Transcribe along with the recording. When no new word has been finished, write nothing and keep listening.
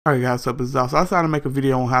Alright guys, what's up, it's Zoss. So I decided to make a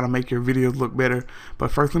video on how to make your videos look better. But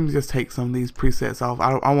first, let me just take some of these presets off.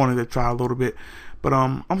 I wanted to try a little bit. But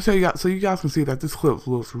I'm gonna show you guys so you guys can see that this clip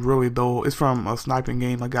looks really dull. It's from a sniping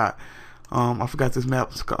game I got. I forgot this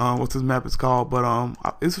map, what this map is called, but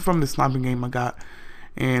this is from the sniping game I got.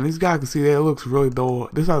 And this guy can see that it looks really dull.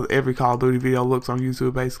 This is how every Call of Duty video looks on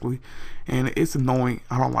YouTube basically. And it's annoying.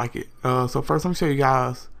 I don't like it. So first, let me show you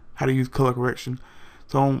guys how to use color correction.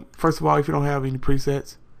 So first of all, if you don't have any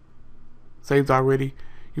presets saved already,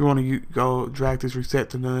 you want to go drag this reset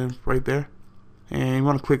to none right there, and you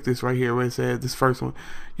want to click this right here where it says this first one.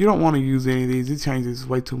 You don't want to use any of these, it changes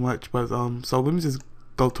way too much, but so let me just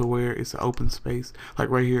go to where it's an open space like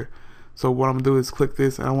right here. So what I'm gonna do is click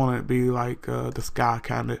this, and I want it to be like the sky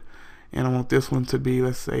kind of, and I want this one to be,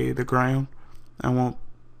 let's say, the ground. I want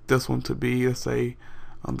this one to be, let's say,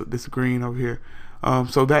 this green over here.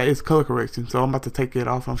 So that is color correction. So I'm about to take it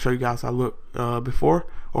off. I'll show you guys how I look before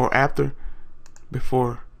or after.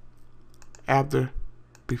 Before, after,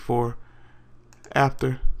 before,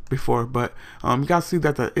 after, before. But you guys see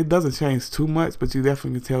that it doesn't change too much, but you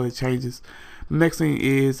definitely can tell it changes. The next thing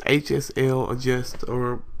is HSL adjust,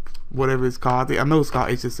 or whatever it's called. I know it's called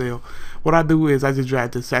HSL. What I do is I just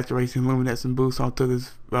drag the saturation, luminance, and boost onto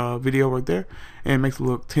this video right there, and it makes it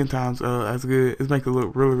look 10 times as good. It makes it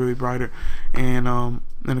look really brighter. And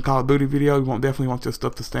in a Call of Duty video, you definitely want your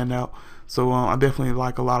stuff to stand out. So I definitely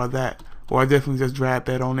like a lot of that. Or I definitely just drag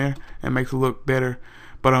that on there and makes it look better.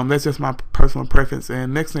 But that's just my personal preference.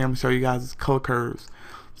 And next thing I'm gonna show you guys is color curves.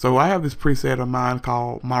 So I have this preset of mine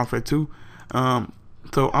called Modern Warfare 2.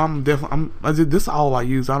 So this is all I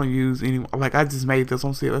use. I don't use any, like, I just made this.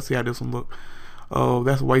 Let's see how this one look. Oh,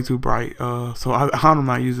 that's way too bright. So I'm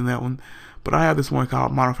not using that one. But I have this one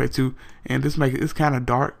called Modern Warfare 2, and it's kind of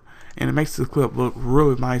dark, and it makes the clip look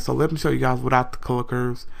really nice. So let me show you guys without the color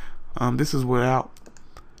curves. This is without,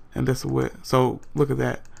 and that's with. So look at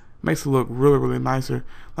that. Makes it look really nicer,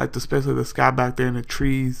 like especially the sky back there and the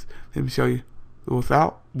trees. Let me show you.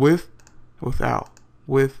 Without, with, without,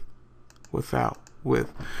 with,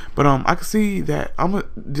 with. But I can see that. I'm gonna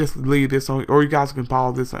just leave this on, or you guys can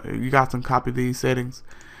pause this. You guys can copy these settings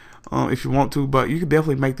if you want to, but you can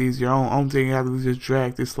definitely make these your own. Only thing you have to do is just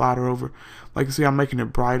drag this slider over. Like you see, I'm making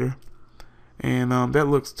it brighter, and that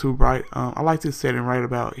looks too bright. I like this setting right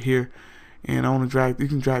about here. And I want to drag, you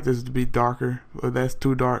can drag this to be darker, or that's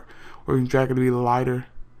too dark, or you can drag it to be lighter,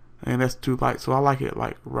 and that's too light. So I like it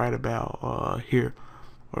like right about here,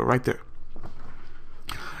 or right there.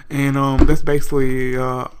 And that's basically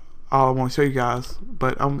all I want to show you guys.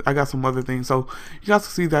 But I got some other things. So you guys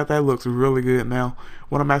can see that looks really good now.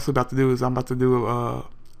 What I'm actually about to do is I'm about to do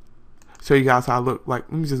show you guys how I look. Like,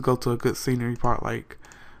 let me just go to a good scenery part, like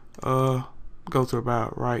go to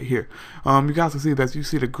about right here. You guys can see that you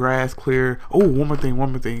see the grass clear. Oh, one more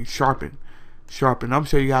thing, sharpen. I'm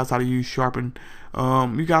showing you guys how to use sharpen.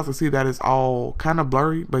 You guys can see that it's all kind of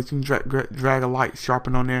blurry, but you can drag a light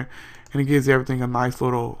sharpen on there, and it gives everything a nice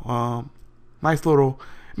little it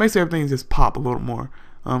makes everything just pop a little more.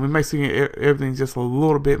 It makes everything just a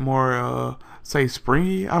little bit more say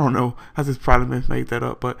springy. I don't know, I just probably made that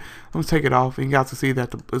up, but I'm gonna take it off, and you guys can see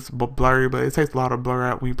that it's blurry, but it takes a lot of blur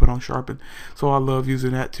out when you put on sharpen. So I love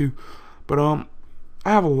using that too. But I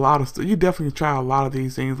have a lot of stuff. You definitely try a lot of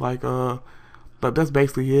these things, like but that's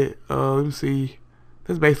basically it. Let me see,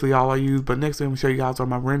 that's basically all I use. But next thing I'm gonna show you guys are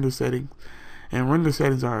my render settings. And render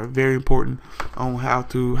settings are very important on how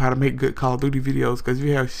to make good Call of Duty videos, because if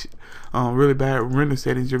you have really bad render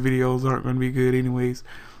settings, your videos aren't going to be good anyways.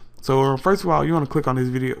 So first of all, you want to click on this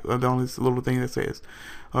video, on this little thing that says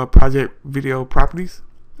project video properties,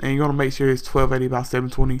 and you want to make sure it's 1280 by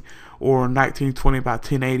 720 or 1920 by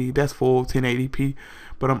 1080. That's full 1080p.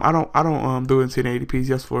 But I don't do it in 1080p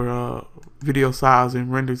just for video size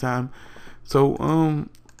and render time. So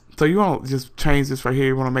so you want to just change this right here.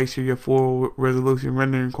 You want to make sure your full resolution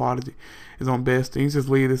rendering quality is on best, and you just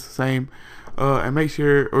leave this the same. And make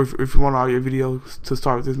sure, or if you want all your videos to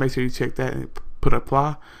start with this, make sure you check that and put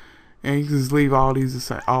apply. And you can just leave all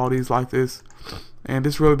these like this. And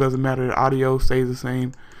this really doesn't matter. The audio stays the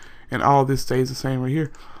same, and all this stays the same right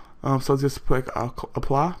here. So just click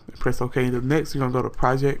apply and press OK. And next, you're gonna go to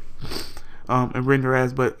project and render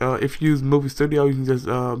as. But if you use Movie Studio, you can just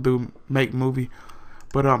do make movie.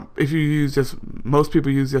 But if you use most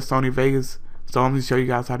people use just Sony Vegas. So I'm gonna show you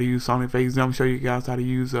guys how to use Sony Vegas. Then I'm gonna show you guys how to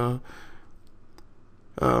use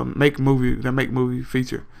make movie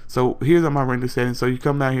feature. So here's my render settings. So you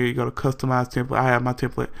come down here, you go to customize template. I have my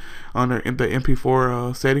template under the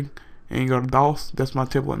MP4 setting, and you go to DOS. That's my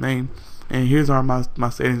template name. And here's my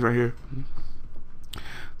settings right here.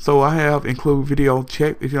 So I have include video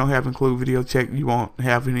checked. If you don't have include video checked, you won't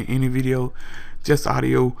have any video, just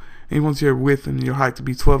audio. And you want your width and your height to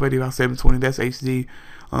be 1280 by 720. That's HD.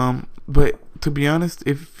 But to be honest,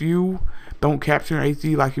 if you don't capture in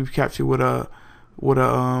HD like you capture with a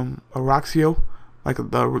Roxio, like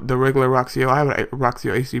the regular Roxio, I have a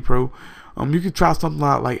Roxio HD Pro. You could try something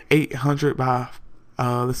like 800 by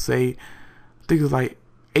let's say, I think it's like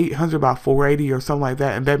 800 by 480 or something like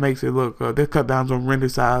that, and that makes it look they cut down on render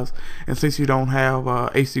size. And since you don't have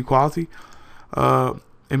HD quality,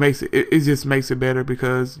 it just makes it better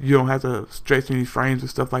because you don't have to stretch any frames and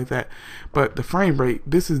stuff like that. But the frame rate,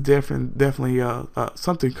 this is definitely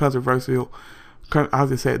something controversial. I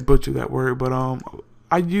just said butcher that word, but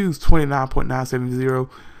I use 29.970,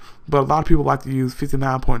 but a lot of people like to use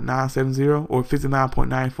 59.970 or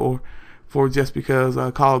 59.94 for just because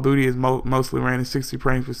Call of Duty is mostly running 60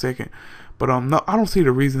 frames per second. But no, I don't see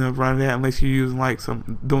the reason of running that unless you're using like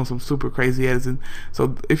doing some super crazy editing.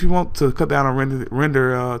 So if you want to cut down on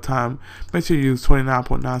render time, make sure you use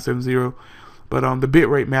 29.970. But the bit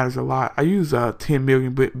rate matters a lot. I use 10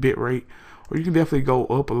 million bit rate, or you can definitely go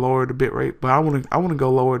up or lower the bit rate. But I want to go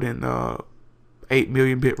lower than 8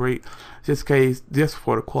 million bit rate, just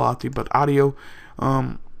for the quality. But audio,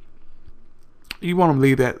 you want to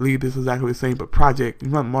leave this exactly the same. But project, you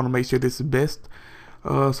want to make sure this is best.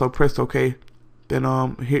 So press OK. Then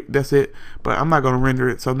here, that's it. But I'm not gonna render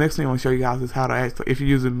it. So next thing I want to show you guys is how to actually, if you're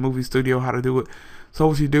using Movie Studio, how to do it. So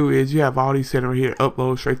what you do is you have all these settings right here.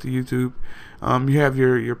 Upload straight to YouTube. You have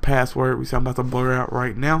your password, which I'm about to blur out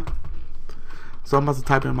right now. So I'm about to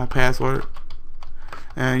type in my password,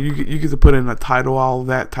 and you get to put in a title, all of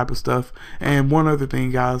that type of stuff. And one other thing,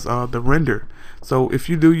 guys, the render. So if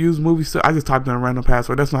you do use Movie Studio, I just typed in a random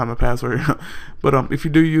password. That's not my password. But if you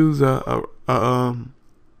do use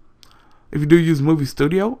Movie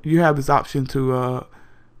Studio, you have this option to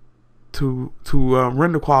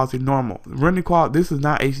render quality normal. Render quality, this is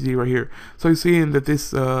not HD right here. So you're seeing that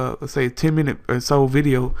this let's say 10-minute or so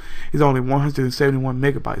video is only 171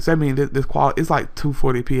 megabytes. That means this quality is like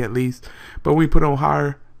 240p at least. But when we put on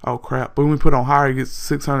higher, oh crap! But when we put on higher, it gets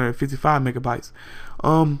 655 megabytes.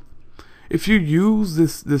 If you use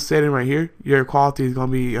this setting right here, your quality is gonna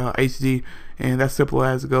be HD, and that's simple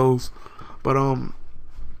as it goes. But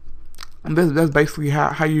that's basically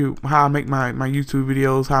how I make my YouTube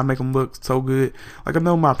videos, how I make them look so good. Like, I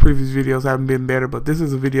know my previous videos haven't been better, but this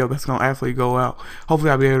is a video that's gonna actually go out. Hopefully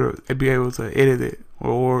I'll be able to edit it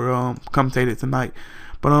or commentate it tonight.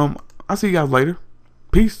 But I'll see you guys later.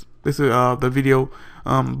 Peace. This is the video.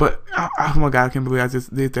 But oh my god, I can't believe I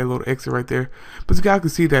just did that little exit right there. But you guys can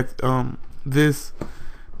see that this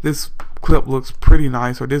clip looks pretty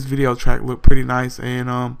nice, or this video track looked pretty nice.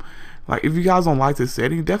 And like, if you guys don't like this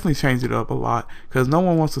setting, definitely change it up a lot, because no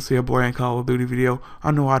one wants to see a bland Call of Duty video.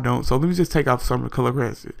 I know I don't. So let me just take off some of the color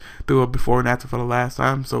correction, do it before and after for the last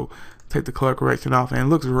time. So take the color correction off, and it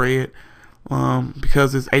looks red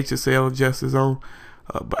because it's HSL adjusted on.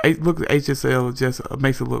 But look, HSL just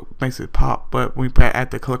makes it pop. But when you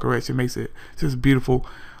add the color correction, makes it just beautiful.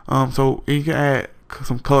 So you can add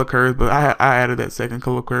some color curves, but I added that second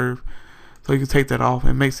color curve, so you can take that off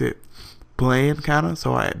and makes it bland kind of.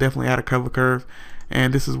 So I definitely add a color curve,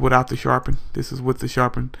 and this is without the sharpen. This is with the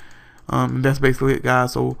sharpen. And that's basically it,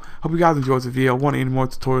 guys. So hope you guys enjoyed the video. Want any more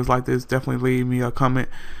tutorials like this, definitely leave me a comment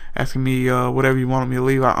asking me whatever you want me to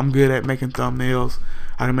leave. I'm good at making thumbnails.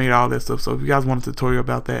 I can make all that stuff. So if you guys want a tutorial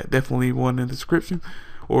about that, definitely leave one in the description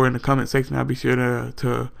or in the comment section. I'll be sure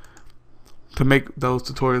to make those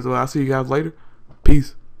tutorials. Well, I'll see you guys later.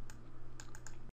 Peace.